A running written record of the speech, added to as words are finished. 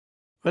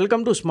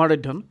Welcome to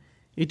smartadhyayana.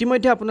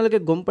 ইতিমধ্যে আপোনালোকে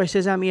গম পাইছে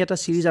যে আমি এটা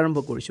সিৰিজ আৰম্ভ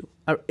কৰিছো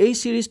আৰু এই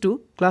সিৰিজটো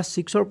ক্লাস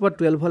 6 ৰ পৰা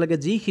 12 লৈকে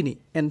যিখিনি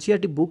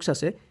NCERT বুকস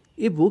আছে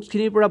এই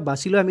বুকসখিনিৰ পৰা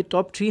বাছিলৈ আমি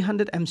টপ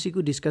 300 MCQ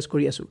ডিসকাস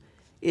কৰি আছো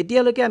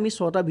এতিয়ালৈকে আমি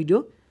 6টা ভিডিও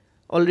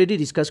অলৰেডি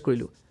ডিসকাস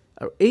কৰিলো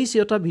আৰু এই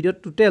 6টা ভিডিও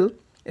টোটাল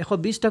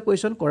 120টা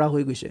কোৱেশ্চন কৰা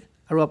হৈ গৈছে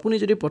আৰু আপুনি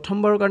যদি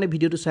প্ৰথমবাৰৰ কাৰণে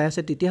ভিডিওটো চাই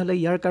আছে তেতিয়াহলে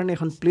ইয়াৰ কাৰণে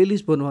এখন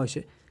প্লেলিষ্ট বনোৱা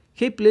হৈছে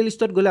সেই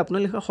প্লেলিষ্টত গলে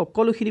আপোনালোকে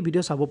সকলোখিনি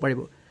ভিডিও চাব পাৰিব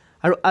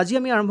আৰু আজি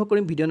আমি আৰম্ভ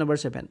কৰিম ভিডিও নম্বৰ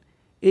 7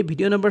 এই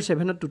ভিডিও নম্বৰ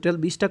 7 ত টোটাল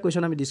 20টা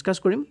কোৱেশ্চন আমি ডিসকাস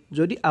কৰিম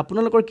যদি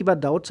আপোনালোকৰ কিবা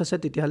ডাউটছ আছে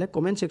তেতিয়াহলে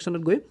কমেন্ট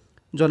সেকশনত গৈ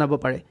জনাব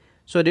পাৰে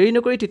সো দেৰি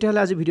নকৰি তেতিয়াহলে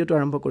আজি ভিডিওটো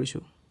আৰম্ভ কৰিছো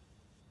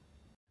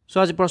সো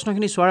আজি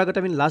প্ৰশ্নখিনি চোৱাৰ আগতে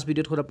আমি লাষ্ট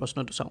ভিডিওত কৰা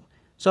প্ৰশ্নটো চাওঁ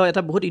সো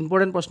এটা বহুত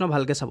ইম্পৰ্টেন্ট প্ৰশ্ন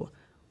ভালকে চাব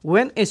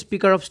when a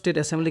speaker of state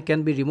assembly can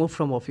be removed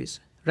from office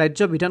ৰাজ্য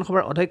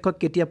বিধানসভাৰ অধ্যক্ষক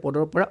কেতিয়া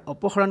পদৰ পৰা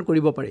অপসাৰণ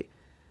কৰিব পাৰি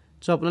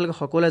সো আপোনালোকে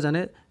সকলোৱে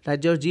জানে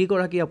ৰাজ্যৰ যি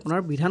গৰাকী আপোনাৰ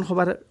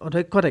বিধানসভাৰ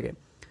অধ্যক্ষ থাকে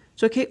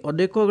সো সেই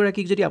অধ্যক্ষ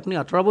গৰাকীক যদি আপুনি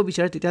আঁতৰাব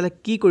বিচাৰে তেতিয়াহলে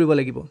কি কৰিব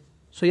লাগিব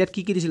So yet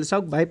কি দিছিল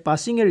চাওক by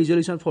passing a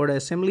resolution for the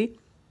assembly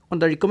on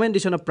the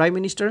recommendation of prime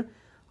minister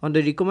on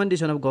the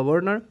recommendation of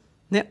governor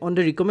নে on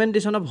the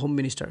recommendation of home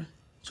minister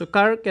so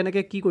কাৰ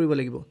কেনেকৈ কি কৰিব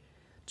লাগিব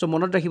so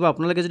মনত ৰাখিব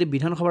আপোনালোকে যদি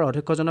বিধানসভাৰ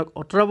অধ্যক্ষজনক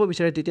অতৰাব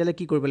বিচাৰে তেতিয়ালে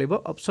কি কৰিব লাগিব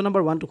অপচন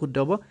নম্বৰ 1 টো শুদ্ধ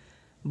হ'ব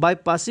by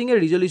passing a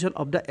resolution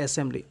of the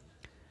assembly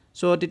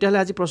so তেতিয়ালে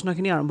আজি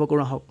প্ৰশ্নখিনি আৰম্ভ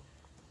কৰো আহক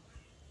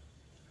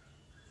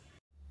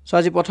so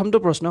আজি প্ৰথমটো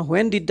প্ৰশ্ন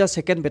when did the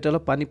second battle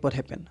of Panipat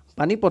happen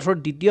পানিপথৰ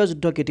দ্বিতীয়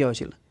যুদ্ধ কেতিয়া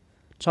হৈছিল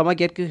সমাই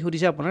গেট কি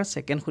খুদিছে আপোনাৰ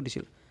সেকেন্ড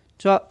খুদিছিল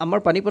সো আমাৰ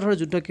পানিপথৰ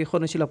যুদ্ধ কেখন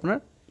হৈছিল আপোনাৰ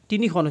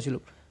তিনিখন হৈছিল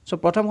সো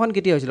প্ৰথমখন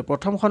কেতিয়া হৈছিল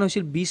প্ৰথমখন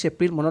হৈছিল 20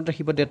 এপ্ৰিল মনত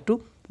ৰাখিব ডেটটো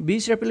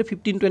 20 এপ্ৰিল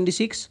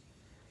 1526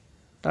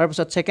 তাৰ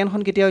পিছত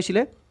সেকেন্ডখন কেতিয়া হৈছিল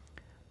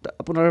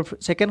আপোনাৰ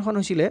সেকেন্ডখন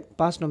হৈছিল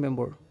 5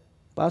 নৱেম্বৰ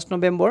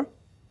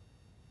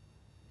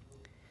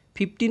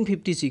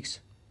 1556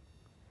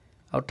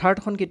 আৰু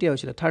থাৰ্ডখন কেতিয়া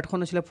হৈছিল থাৰ্ডখন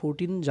হৈছিল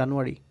 14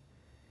 জানুৱাৰী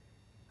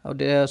আৰু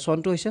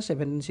সনটো হৈছে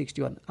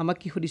 1761 আমাক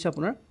কি খুদিছে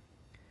আপোনাৰ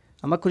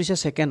আমাক কৰিছে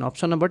সেকেন্ড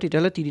অপচন নম্বৰ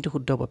তেতিয়ালে 3টো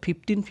শুদ্ধ হ'ব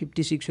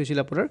 1556 হৈছিল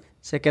আপোনাৰ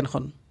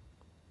সেকেন্ডখন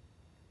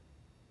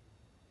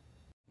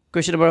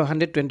question number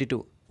 122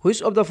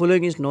 which of the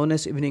following is known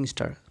as evening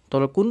star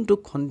তল কোনটো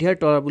সন্ধিয়াৰ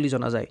তৰা বুলি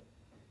জনা যায়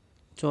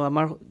সো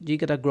আমাৰ যি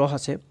কেটা গ্ৰহ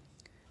আছে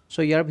সো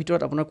ইয়াৰ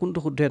ভিতৰত আপোনাৰ কোনটো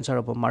শুদ্ধ আনসাৰ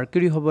হ'ব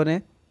মাৰ্কুৰী হ'বনে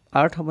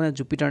আৰ্থ হ'বনে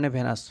জুপিটাৰ নে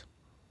ভেনাছ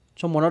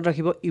সো মনত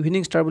ৰাখিব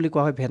ইভিনিং ষ্টাৰ বুলি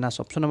কোৱা হয় ভেনাছ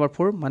অপচন নম্বৰ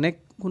 4 মানে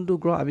কোনটো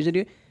গ্ৰহ আমি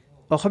যদি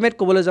অসমীয়াত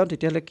ক'বলৈ যাওঁ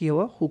তেতিয়ালে কি হ'ব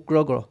শুক্ৰ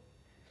গ্ৰহ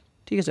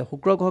ঠিক আছে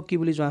শুক্ৰ গ্ৰহ কি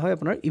বুলি যোৱা হয়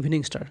আপোনাৰ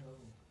evening star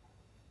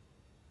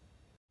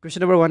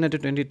question number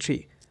 123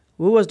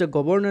 who was the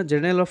governor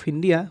general of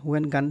India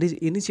when Gandhi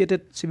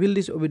initiated civil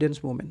disobedience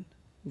movement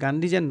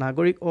গান্ধীজে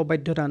নাগৰিক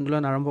অবাধ্যতা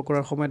আন্দোলন আৰম্ভ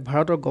কৰাৰ সময়ত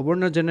ভাৰতৰ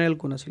গভৰ্ণৰ জেনেৰেল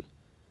কোন আছিল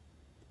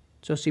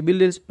সো সিভিল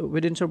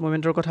ডিsobedience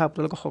মুভমেন্টৰ কথা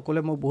আপোনালোক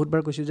সকলোৱে মই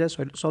বহুতবাৰ কৈছো যে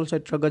চল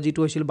সত্যাগ্ৰহ যেটো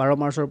হৈছিল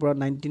 12 মাৰ্চৰ পৰা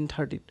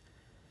 1930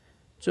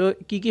 সো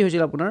কি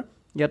হৈছিল আপোনাৰ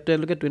ইয়াত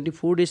তেওঁলোকে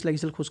 24 ডেজ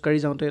লাগিছিল খুচকাৰি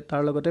যাওঁতে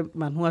তাৰ লগতে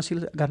মানুহ আছিল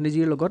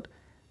গান্ধীজীৰ লগত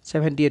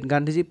 78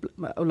 গান্ধীজী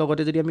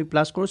লগতে যদি আমি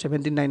প্লাস কৰো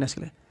 79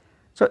 আছিল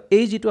সো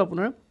এই যেটো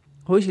আপোনাৰ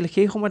হৈছিল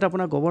সেই সময়ত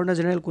আপোনাৰ গভৰ্ণৰ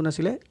জেনেৰেল কোন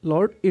আছিল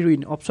লৰ্ড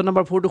ইৰউইন অপচন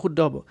নম্বৰ 4 টো শুদ্ধ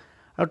হ'ব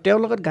আৰু তেওঁৰ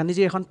লগত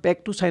গান্ধীজী এখন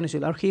পেক্টটো সাইন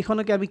হৈছিল আৰু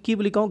সেইখনকে আমি কি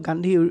বুলি কওঁ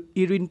গান্ধী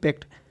ইৰউইন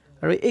পেক্ট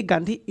আৰু এই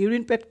গান্ধী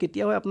ইৰউইন পেক্ট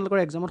কেতিয়া হয় আপোনালোকৰ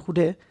এক্সামত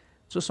খুদে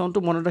সো সনটো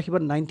মনত ৰাখিব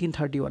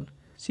 1931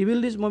 সিভিল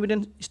ডিস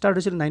মুভমেন্ট ষ্টাৰ্ট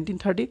হৈছিল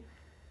 1930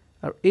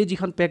 আৰু এই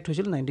যিখন পেক্ট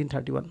হৈছিল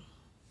 1931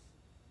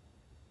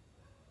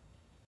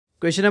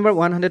 Question number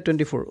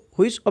 124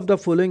 which of the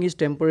following is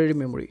temporary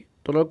memory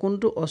তলৰ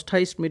কোনটো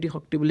অস্থায়ী স্মৃতি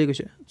শক্তি বুলি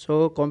কৈছে সো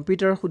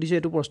কম্পিউটাৰ খুদিছে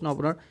এটো প্ৰশ্ন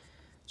আপোনাৰ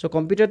সো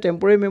কম্পিউটাৰ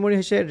টেম্পৰেৰী মেমৰি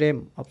হৈছে RAM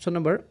অপচন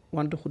নম্বৰ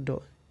 1 টো শুদ্ধ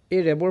এই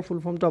RAM ৰ ফুল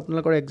ফৰ্মটো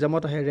আপোনালোকৰ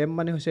এক্সামত আহে RAM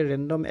মানে হৈছে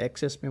ৰেন্ডম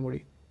এক্সেছ মেমৰি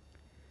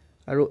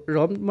আৰু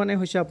ROM মানে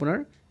হৈছে আপোনাৰ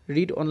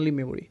ৰিড অনলি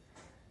মেমৰি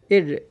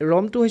এই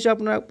ROM টো হৈছে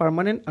আপোনাৰ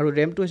পাৰ্মানেন্ট আৰু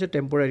RAM টো হৈছে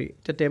টেম্পৰেৰী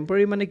তে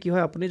টেম্পৰেৰী মানে কি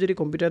হয় আপুনি যদি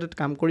কম্পিউটাৰত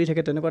কাম কৰি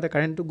থাকে তেনেকুৱাতে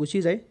কাৰেন্টটো গুচি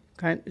যায়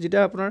যেটা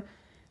আপোনাৰ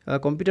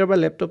কম্পিউটাৰ বা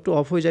ল্যাপটপটো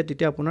অফ হৈ যায়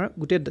তেতিয়া আপোনাৰ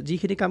গুটে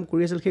যিখিনি কাম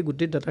কৰি আছিল সেই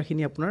গুটে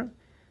ডাটাখিনি আপোনাৰ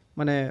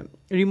মানে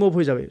ৰিমুভ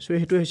হৈ যাবে সো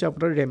হেতু হৈছে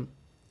আপোনাৰ RAM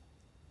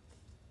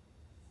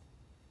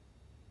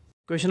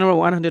Question number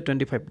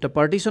 125 The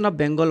partition of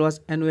Bengal was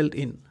annulled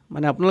in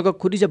মানে আপোনালোকক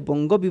খুদিছে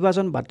বংগ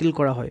বিভাজন বাতিল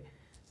কৰা হয়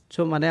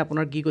সো মানে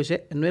আপোনাৰ কি কৈছে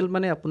annual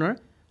মানে আপোনাৰ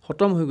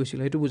খতম হৈ গৈছিল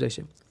হেতু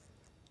বুজাইছে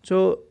সো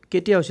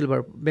কেতিয়া হৈছিল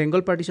বাৰু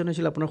বেংগল পাৰ্টিশন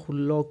হৈছিল আপোনাৰ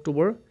 16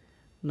 অক্টোবৰ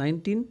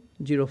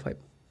 1905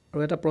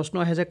 আৰু এটা প্ৰশ্ন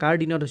আহে যে কাৰ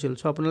দিনত হৈছিল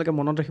সো আপোনালোকে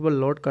মনত ৰাখিব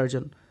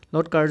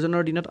লৰ্ড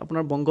কাৰ্জনৰ দিনত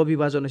আপোনাৰ বংগ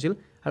বিভাজন হৈছিল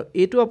আৰু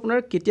এটো আপোনাৰ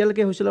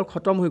কেতিয়ালৈকে হৈছিল আৰু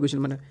খতম হৈ গৈছিল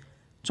মানে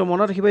সো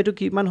মনত ৰাখিব এটো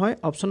কিমান হয়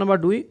অপচন নম্বৰ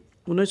 2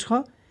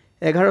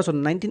 1911 চন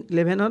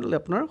 1911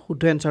 আপোনাৰ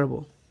শুদ্ধ আনসাৰ হ'ব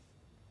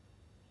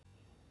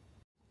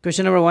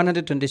Question number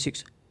 126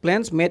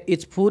 Plants made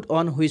its food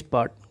on which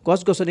part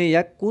গছগছনি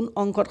ইয়াক কোন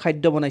অংশত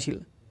খাদ্য বনাইছিল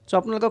সো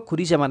আপোনালোকক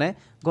খুদিছে মানে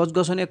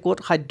গছগছনি কোত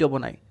খাদ্য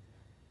বনায়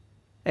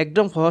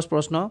একদম সহজ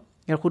প্ৰশ্ন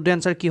ইয়াৰ শুদ্ধ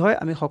আনসাৰ কি হয়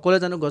আমি সকলোৱে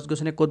জানো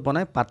গছগছনি কোত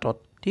বনায় পাতত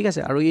ঠিক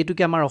আছে আৰু এটো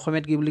কি আমাৰ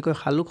অসমীয়াত কি বুলি কয়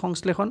হালুক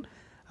সংশ্লেষণ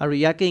আৰু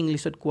ইয়াকে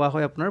ইংলিছত কোৱা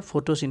হয় আপোনাৰ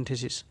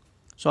ফটোসিনথেসিস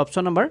সো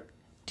অপচন নম্বৰ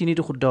 3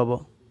 টো শুদ্ধ হ'ব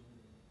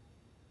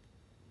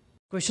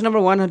Question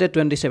number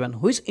 127.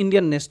 Which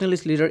Indian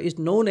nationalist leader is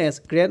known as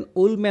Grand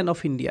Old Man of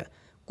India?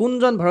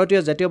 কোনজন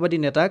ভাৰতীয় জাতীয়বাদী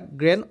নেতা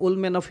grand old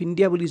man of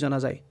India বুলি জনা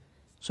যায়?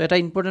 সো এটা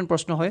ইম্পৰ্টেণ্ট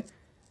প্ৰশ্ন হয়।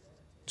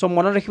 সো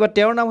মনত ৰাখিবা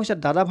তেওঁৰ নাম হৈছে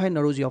দাদাভাই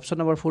নৰোজী। অপশ্যন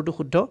নম্বৰ 4 টো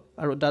শুদ্ধ।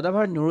 আৰু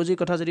দাদাভাই নৰোজীৰ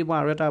কথা যদি মই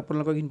আৰু এটা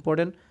আপোনালোকক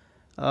ইম্পৰ্টেণ্ট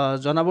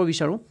জনাব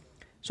বিচাৰোঁ,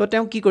 সো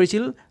তেওঁ কি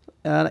কৰিছিল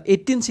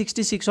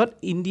 1866ত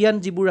ইণ্ডিয়ান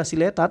যিবোৰ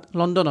আছিলে তাত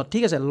লণ্ডনত,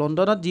 ঠিক আছে,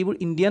 লণ্ডনত যিবোৰ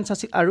ইণ্ডিয়ানছ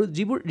আছিল আৰু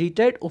যিবোৰ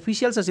ৰিটায়াৰ্ড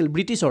অফিচিয়েলছ আছিল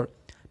ব্ৰিটিছৰ,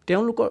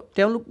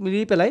 তেওঁলোক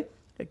মিলি পেলাই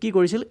কি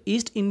কৰিছিল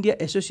ইষ্ট ইণ্ডিয়া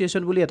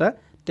এছ'চিয়েশ্যন বুলি এটা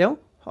তেওঁ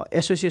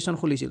এছ'চিয়েশ্যন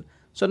খুলিছিল।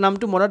 সো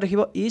নামটো মনত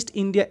ৰাখিব, ইষ্ট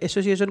ইণ্ডিয়া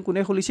এছ'চিয়েশ্যন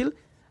কোনে খুলিছিল?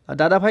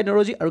 দাদাভাই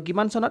নৰোজী। আৰু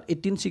কিমান চনত?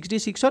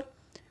 1866ত।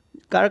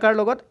 কাৰ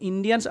লগত?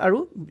 ইণ্ডিয়ানছ আৰু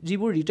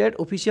যিবোৰ ৰিটায়াৰ্ড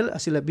অফিচিয়েল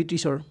আছিলে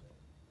ব্ৰিটিছৰ।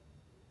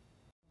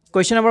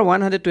 Question number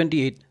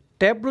 128.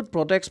 Tap root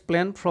প্ৰটেক্টছ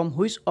plant from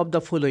which of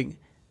the following?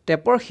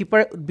 টেপৰ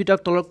শিপাৰে উদ্ভিদক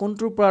তলৰ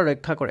কোনটোৰ পৰা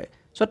ৰক্ষা কৰে?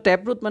 সো টেপ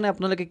ৰুট মানে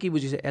আপোনালোকে কি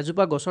বুজিছে?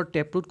 এজোপা গছৰ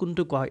টেপ ৰুট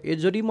কোনটো কোৱা হয়?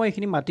 যদি মই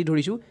এইখিনি মাটি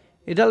ধৰিছোঁ,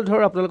 এডাল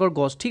ধৰ আপোনালোকৰ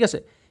গছ, ঠিক আছে,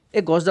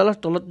 এই গছডালৰ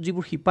তলত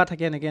যিবোৰ শিপা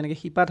থাকে, এনেকৈ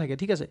শিপা থাকে,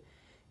 ঠিক আছে,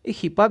 এই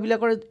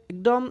শিপাবিলাকৰ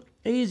একদম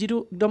এই যিটো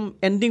একদম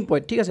এণ্ডিং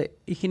পইণ্ট, ঠিক আছে,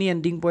 এইখিনি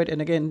এণ্ডিং পইণ্ট,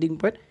 এনেকৈ এণ্ডিং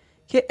পইণ্ট,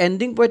 সেই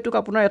এণ্ডিং পইণ্টটোক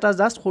আপোনাৰ এটা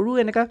জাষ্ট সৰু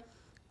এনেকুৱা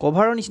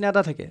কভাৰৰ নিচিনা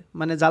এটা থাকে,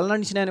 মানে জালনাৰ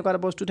নিচিনা এনেকুৱা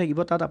এটা বস্তু থাকিব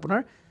তাত আপোনাৰ,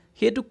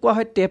 সেইটোক কোৱা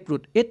হয় টেপ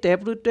ৰুট। এই টেপ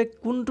ৰুটটোৱে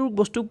কোনটো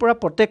বস্তুৰ পৰা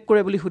প্ৰটেক্ট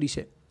কৰে বুলি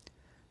সুধিছে?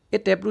 এই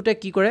টেপ ৰুটে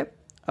কি কৰে?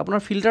 আপোনাৰ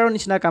ফিল্টাৰৰ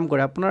নিচিনা কাম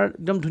কৰে, আপোনাৰ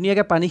একদম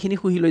ধুনীয়াকৈ পানীখিনি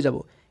শুহি লৈ যাব,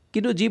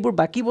 কিন্তু যিবোৰ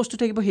বাকী বস্তু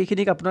থাকিব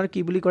সেইখিনিক আপোনাৰ কি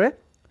বুলি কৰে?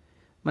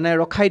 মানে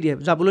ৰখাই দিয়ে,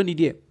 যাবলৈ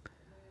নিদিয়ে।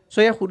 সো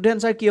ইয়াৰ শুদ্ধ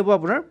এনচাৰ কি হ'ব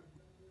আপোনাৰ?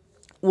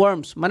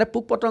 ৱৰ্মছ, মানে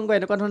পোক পতংগ,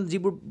 এনেকুৱা ধৰণৰ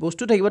যিবোৰ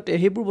বস্তু থাকিব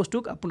সেইবোৰ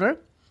বস্তুক আপোনাৰ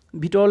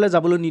ভিতৰলৈ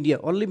যাবলৈ নিদিয়ে,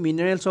 অনলি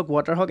মিনাৰেলছ হওক,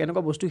 ৱাটাৰ হওক,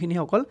 এনেকুৱা বস্তুখিনি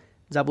অকল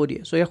যাব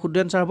দিয়ে। সো ইয়াৰ শুদ্ধ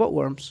এনচাৰ হ'ব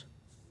worms.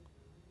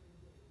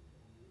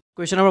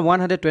 Question number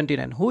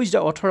 129. Who is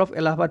the author of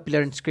Allahabad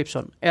pillar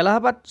inscription?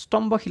 Allahabad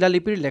স্তম্ভ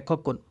শিলালিপিৰ লেখক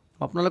কোন?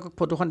 আপোনালোকক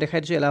ফটোখন দেখাই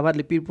দিছোঁ। এলাহাবাদ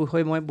লিপিৰ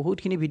বিষয়ে মই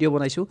বহুতখিনি ভিডিঅ'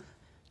 বনাইছোঁ।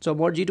 চ'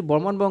 মই যিটো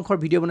বৰ্মন বংশৰ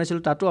ভিডিঅ'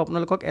 বনাইছিলোঁ তাতো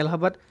আপোনালোকক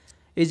এলাহাবাদ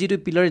এই যিটো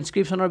পিলাৰ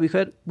ইনস্ক্ৰিপশ্যনৰ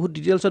বিষয়ে বহুত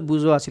ডিটেইলছত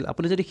বুজোৱা আছিল।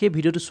 আপুনি যদি সেই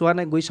ভিডিঅ'টো চোৱা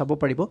নাই, গৈ চাব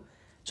পাৰিব।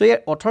 চ' ইয়াৰ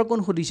অথৰ কোন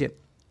সুধিছে?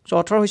 চ'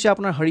 অথৰ হৈছে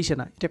আপোনাৰ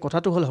হৰিসেনা। এতিয়া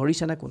কথাটো হ'ল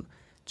হৰিসেনা কোন?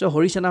 চ'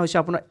 হৰিসেনা হৈছে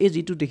আপোনাৰ এই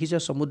যিটো দেখিছে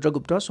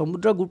সমুদ্ৰগুপ্ত,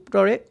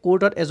 সমুদ্ৰগুপ্তৰে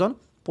কোৰ্টত এজন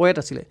পয়েট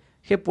আছিলে,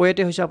 সেই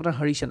পয়েটে হৈছে আপোনাৰ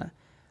হৰিসেনা।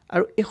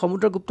 আৰু এই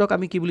সমুদ্ৰগুপ্তক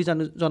আমি কি বুলি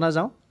জনা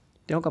যাওঁ?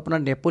 তেওঁক আপোনাৰ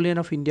নেপোলিয়ন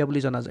অফ ইণ্ডিয়া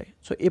বুলি জনা যায়।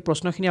 চ' এই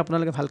প্ৰশ্নখিনি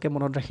আপোনালোকে ভালকৈ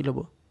মনত ৰাখি ল'ব।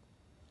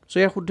 চ'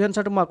 ইয়াৰ শুদ্ধ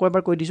এনচাৰটো মই আকৌ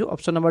এবাৰ কৈ দিছোঁ,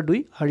 option number 2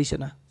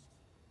 হৰিসেনা।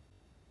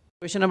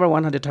 Question number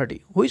 130.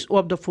 Which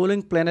of the following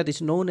planet is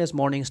known as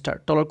morning star?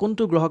 তলৰ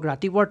কোনটো গ্ৰহক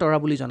ৰাতিপুৱাৰ তৰা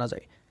বুলি জনা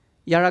যায়?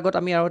 ইয়াৰ আগত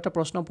আমি আৰু এটা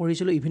প্ৰশ্ন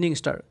পঢ়িছিলোঁ ইভিনিং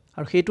ষ্টাৰ,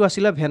 আৰু সেইটো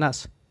আছিলে ভেনাছ।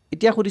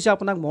 এতিয়া সুধিছে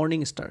আপোনাক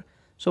মৰ্ণিং ষ্টাৰ।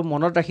 চ'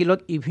 মনত ৰাখি লওক,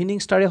 ইভিনিং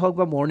ষ্টাৰে হওক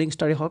বা মৰ্ণিং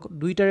ষ্টাৰে হওক,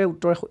 দুইটাৰে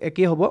উত্তৰ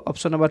একেই হ'ব।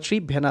 অপশ্যন নম্বৰ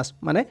 3 ভেনাছ,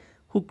 মানে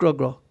শুক্ৰ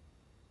গ্ৰহ।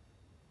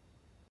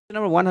 Question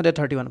number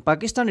 131.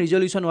 Pakistan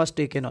resolution was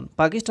taken on?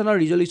 পাকিস্তানৰ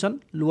ৰিজলিউশ্যন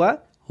লোৱা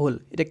হ'ল।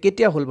 এতিয়া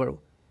কেতিয়া হ'ল বাৰু?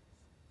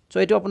 চ'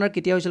 এইটো আপোনাৰ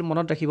কেতিয়া হৈছিল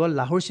মনত ৰাখিব,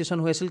 লাহোৰ ছেশ্যন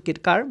হৈ আছিল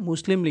কাৰ?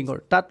 মুছলিম লীগৰ,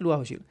 তাত লোৱা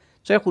হৈছিল।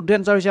 চ' ইয়াৰ শুদ্ধ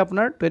এনচাৰ হৈছে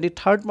আপোনাৰ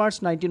 23 মাৰ্চ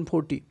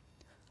 1940।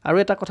 আৰু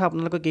এটা কথা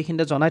আপোনালোকক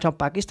এইখিনিতে জনাই থওঁ,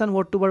 পাকিস্তান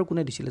ৱৰ্ডটো বাৰু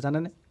কোনে দিছিলে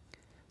জানেনে?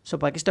 চ'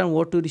 পাকিস্তান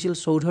ৱৰ্ডটো দিছিল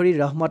চৌধুৰী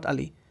ৰহমত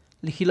আলী।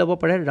 লিখি ল'ব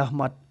পাৰে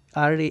ৰহমত,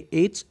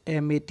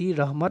 RAHMAT,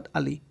 ৰহমত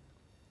আলী,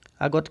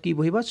 আগত কি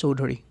বহিব?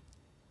 Choudhury.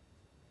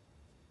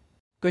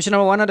 Question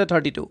number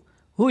 132.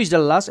 Who is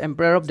the last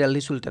empire of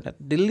Delhi চুলতানেট?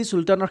 Delhi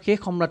চুলতানৰ শেষ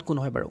সম্ৰাট কোন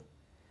হয় বাৰু?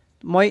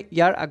 মই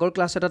ইয়াৰ আগৰ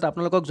ক্লাছ এটাত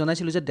আপোনালোকক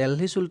জনাইছিলোঁ যে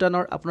দিল্লী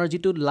চুলতানৰ আপোনাৰ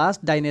যিটো লাষ্ট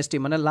ডাইনেষ্টি,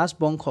 মানে লাষ্ট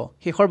বংশ,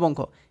 শেষৰ বংশ,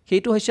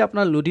 সেইটো হৈছে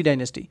আপোনাৰ লোধি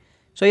ডাইনেষ্টি।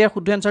 চ' ইয়াৰ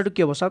শুদ্ধ এনচাৰটো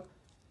কি হ'ব চাওক,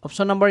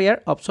 অপশ্যন নম্বৰ ইয়াৰ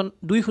অপশ্যন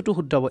 2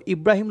 শুদ্ধ হ'ব।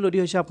 ইব্ৰাহিম লোধি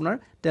হৈছে আপোনাৰ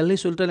দিল্লী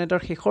চুলতানেটৰ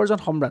শেষৰজন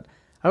সম্ৰাট।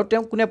 আৰু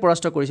তেওঁক কোনে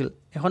পৰাস্ত কৰিছিল?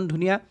 এখন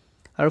ধুনীয়া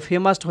আৰু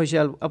ফেমাছ হৈছে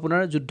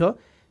আপোনাৰ যুদ্ধ,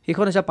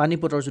 সেইখন হৈছে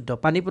পানীপটৰ যুদ্ধ।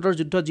 পানীপটৰ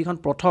যুদ্ধ যিখন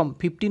প্ৰথম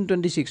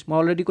 1526, মই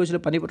অলৰেডি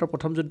কৈছিলোঁ পানীপটৰ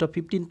প্ৰথম যুদ্ধ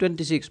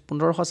 1526,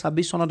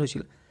 1526 চনত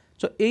হৈছিল।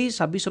 চ' এই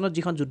 26 চনত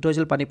যিখন যুদ্ধ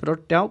হৈছিল পানীপটৰ,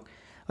 তেওঁক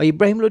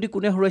ইব্ৰাহিম লোধি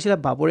কোনে হৰুৱাইছিলে?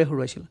 বাবৰে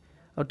হৰুৱাইছিল।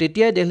 আৰু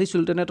তেতিয়াই দিল্লী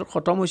চুলতানেটত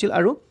খতম হৈছিল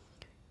আৰু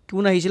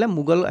কোন আহিছিলে?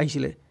 মোগল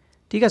আহিছিলে,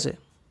 ঠিক আছে।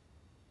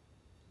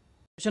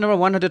 Question number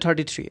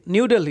 133.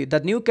 New Delhi, the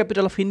new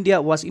capital of India,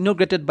 was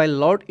ইনগ্ৰেটেড by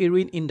lord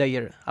Irwin in the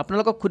year?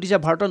 আপোনালোকক সুধিছে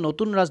ভাৰতৰ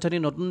নতুন ৰাজধানী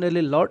নতুন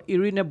দিল্লী লৰ্ড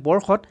ইৰউইনে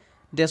বৰ্ষত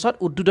দেশত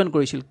উদ্বোধন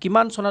কৰিছিল,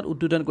 কিমান চনত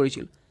উদ্বোধন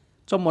কৰিছিল?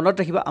 চ' মনত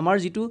ৰাখিবা, আমাৰ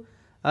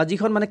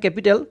যিখন মানে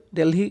কেপিটেল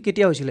দিল্লী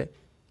কেতিয়া হৈছিলে?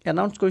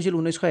 এনাউন্স কৰিছিল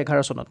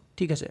 1911 চনত,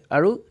 ঠিক আছে,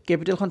 আৰু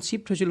কেপিটেলখন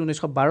শ্বিফ্ট হৈছিল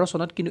 1912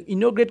 চনত, কিন্তু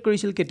ইনগ্ৰেট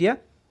কৰিছিল কেতিয়া?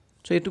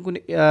 চ' এইটো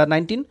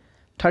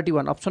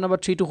 1931, অপশ্যন নম্বৰ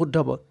 3 শুদ্ধ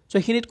হ'ব। চ'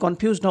 এইখিনিত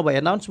কনফিউজ নহ'ব,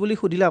 এনাউন্স বুলি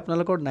সুধিলে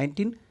আপোনালোকৰ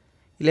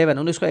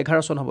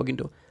 1911 চন হ'ব,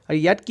 কিন্তু আৰু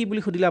ইয়াত কি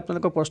বুলি সুধিলে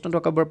আপোনালোকৰ প্ৰশ্নটো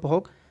একেবাৰে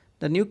পঢ়ক,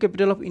 the new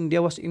capital of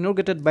India was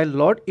ইনগ্ৰেটেড by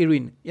lord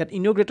Irwin, ইয়াত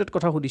ইনগ্ৰেটেড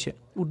কথা সুধিছে,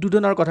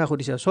 উদ্বোধনৰ কথা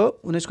সুধিছে। চ'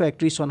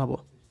 1931 চন হ'ব।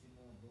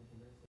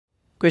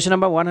 Question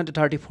number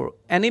 134.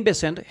 Any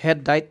বেচেণ্ট head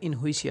died in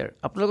which ইয়াৰ?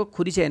 আপোনালোকক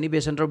সুধিছে এনি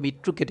বেচেণ্টৰ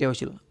মৃত্যু কেতিয়া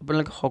হৈছিল?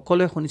 আপোনালোকে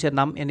সকলোৱে শুনিছে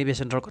নাম এনি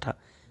বেচেণ্টৰ কথা।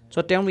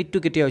 চ' তেওঁৰ মৃত্যু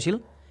কেতিয়া হৈছিল?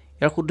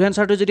 ইয়াৰ শুদ্ধ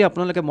এনচাৰটো যদি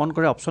আপোনালোকে মন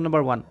কৰে, অপশ্যন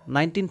নম্বৰ 1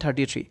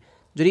 1933।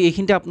 যদি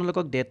এইখিনিতে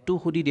আপোনালোকক ডেটটো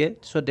সুধি দিয়ে,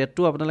 চ'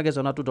 ডেটটো আপোনালোকে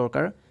জনাটো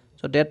দৰকাৰ।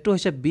 সো ডেটটো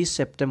হৈছে 20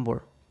 সেপ্টেম্বৰ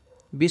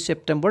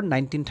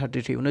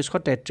 1933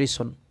 1933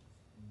 চন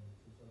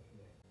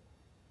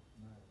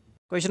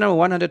Question number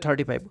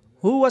 135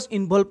 Who was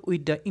involved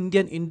with the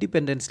Indian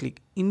Independence League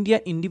India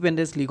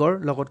Independence League or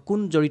লগত কোন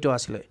জড়িত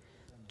আছিল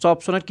সো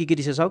অপচনত কি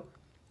দিছে চাওক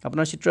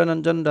আপোনাৰ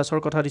চিত্ৰৰঞ্জন দাসৰ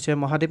কথা দিছে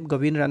মহাদেৱ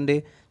গোবিন্দ ৰান্দে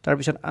তাৰ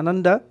পিছত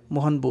আনন্দা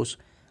মোহন বোস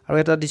আৰু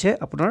এটা দিছে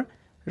আপোনাৰ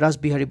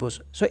ৰাজবিহাৰী বোস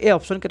সো এই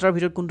অপচন কেটাৰ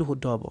ভিতৰত কোনটো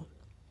শুদ্ধ হ'ব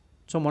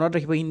সো মনত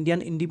ৰাখিব ইণ্ডিয়ান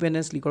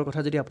ইণ্ডিপেন্ডেন্স লিগৰ কথা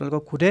যদি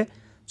আপোনালোকক খুদে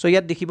সো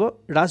ইয়াত দেখিব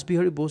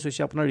ৰাজবিহাৰী বোস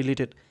হৈছে আপোনাৰ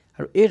ৰিলেটেড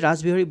আৰু এই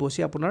ৰাজবিহাৰী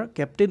বোসে আপোনাৰ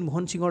কেপ্টেইন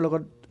মোহন সিঙৰ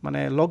লগত মানে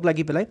লগ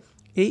লাগি পেলাই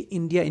এই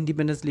ইণ্ডিয়া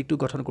ইণ্ডিপেন্ডেন্স লিগটো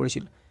গঠন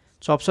কৰিছিল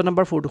সো অপচন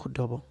নম্বৰ 4 টো শুদ্ধ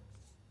হ'ব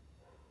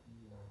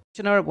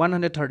Question number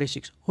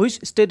 136 Which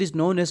state is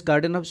known as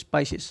Garden of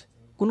Spices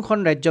কোনখন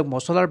ৰাজ্যক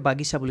মছলাৰ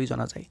বাগিচা বুলি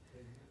জনা যায়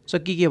সো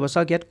কি হ'ব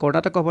চাওক ইয়াত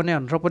কৰ্ণাটক হ'ব নে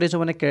অন্ধ্ৰ প্ৰদেশ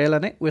হ'ব নে কেৰালা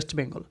নে ৱেষ্ট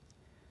বেংগল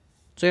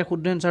সো এই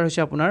শুদ্ধ এনসাৰ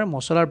হৈছে আপোনাৰ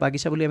মছলাৰ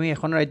বাগিচা বুলি আমি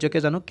এখন ৰাজ্যকে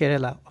জানো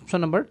Kerala option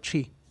number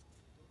 3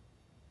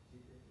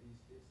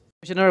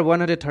 Question number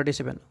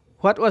 137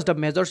 What was the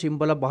major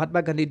symbol of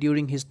Mahatma Gandhi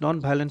during his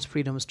non-violence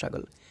freedom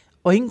struggle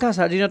অহিংসা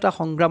স্বাধীনতা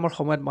সংগ্ৰামৰ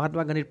সময়ত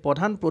মহাত্মা গান্ধীৰ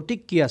প্ৰধান প্ৰতীক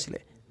কি আছিল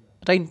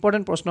এটা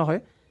ইম্পৰ্টেন্ট প্ৰশ্ন হয়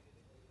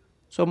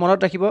সো মনত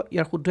ৰাখিব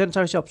ইয়াৰ শুদ্ধ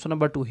এনসাৰ হৈছে অপচন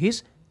নম্বৰ 2 হিজ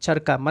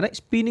চৰকা মানে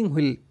spinning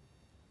wheel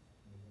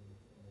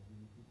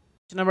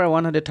Question number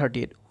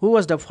 138 Who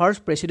was the first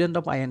president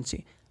of INC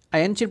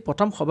INCৰ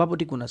প্ৰথম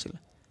সভাপতি কোন আছিল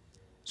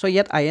সো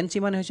ইয়াত INC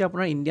মানে হৈছে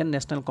আপোনাৰ ইণ্ডিয়ান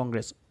নেশ্যনেল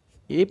কংগ্ৰেছ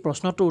এই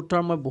প্ৰশ্নটোৰ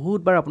উত্তৰ মই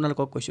বহুতবাৰ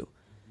আপোনালোকক কৈছো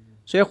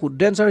সো ইয়াৰ শুদ্ধ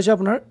এনসাৰ হৈছে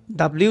আপোনাৰ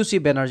WC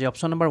বেনাৰ্জী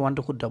অপচন নম্বৰ 1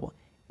 টো শুদ্ধ হ'ব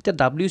এটা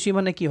WC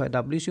মানে কি হয়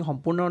WC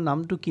সম্পূৰ্ণ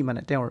নামটো কি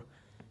মানে তেওঁৰ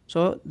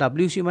সো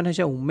WC মানে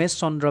হৈছে উমেশ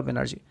চন্দ্ৰ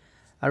বেনাৰ্জী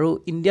আৰু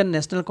ইণ্ডিয়ান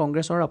নেশ্যনেল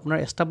কংগ্ৰেছৰ আপোনাৰ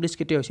এষ্টাবলিশ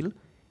কেতিয়া হৈছিল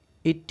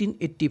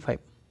 1885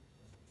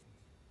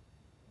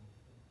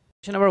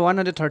 Question number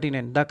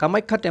 139 The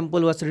Kamakhya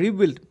temple was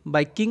rebuilt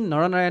by King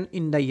Naranarayan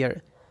in the year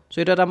so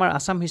এটা আমাৰ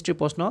আসাম হিষ্ট্ৰী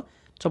প্ৰশ্ন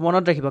সো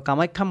মনত ৰাখিব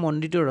কামাখ্যা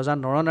মন্দিৰটো ৰজা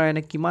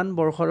নৰনাৰায়ণে কিমান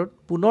বৰ্ষত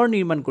পুনৰ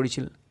নিৰ্মাণ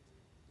কৰিছিল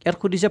ইয়াত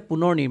খুদিছে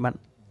পুনৰ নিৰ্মাণ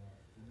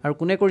আৰু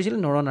কোনে কৰিছিল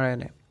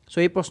নৰনাৰায়ণে সো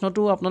এই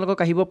প্ৰশ্নটো আপোনালোকক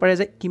আহিব পাৰে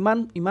যে কিমান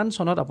ইমান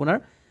চনত আপোনাৰ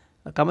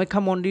কামাখ্যা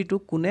মন্দিৰটো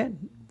কোনে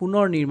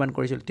পুনৰ নিৰ্মাণ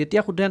কৰিছিল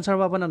তেতিয়া শুদ্ধ এনসাৰ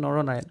হ'ব আপোনাৰ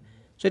নৰনাৰায়ণ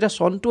সো এটা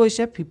চনটো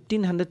হৈছে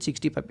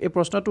 1565 এই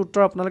প্ৰশ্নটোৰ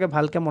উত্তৰ আপোনালোকে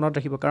ভালকৈ মনত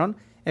ৰাখিব কাৰণ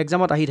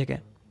এক্সামত আহি থাকে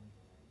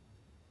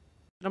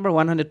Number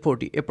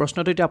 140 এই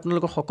প্ৰশ্নটো এটা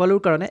আপোনালোকৰ সকলোৰ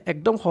কাৰণে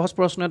একদম সহজ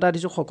প্ৰশ্ন এটা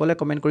দিছো সকলে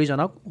কমেন্ট কৰি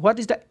জনাওক What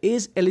is the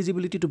age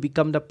eligibility to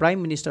become the Prime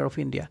Minister of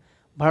India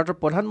ভাৰতৰ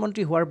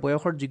প্ৰধানমন্ত্ৰী হোৱাৰ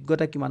বয়সৰ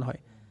যোগ্যতা কিমান হয়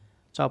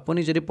সো আপুনি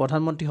যদি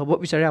প্ৰধানমন্ত্ৰী হ'ব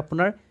বিচাৰে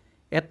আপোনাৰ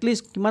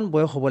এটলিষ্ট কিমান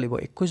বয়স হ'ব লাগিব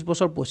 21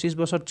 বছৰ 25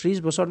 বছৰ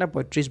 30 বছৰ নে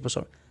 35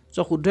 বছৰ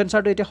সো শুদ্ধ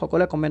এনসাৰটো এতিয়া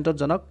সকলে কমেন্টত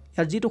জনাওক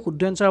আৰু যেটো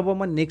শুদ্ধ এনসাৰ হ'ব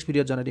মই নেক্সট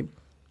ভিডিঅত জনাই দিম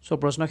সো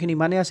প্ৰশ্নখিনি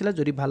ইমানেই আছিল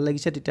যদি ভাল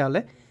লাগিছে তেতিয়া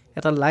হলে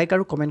এটা লাইক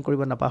আৰু কমেন্ট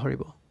কৰিব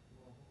নাপাহৰিব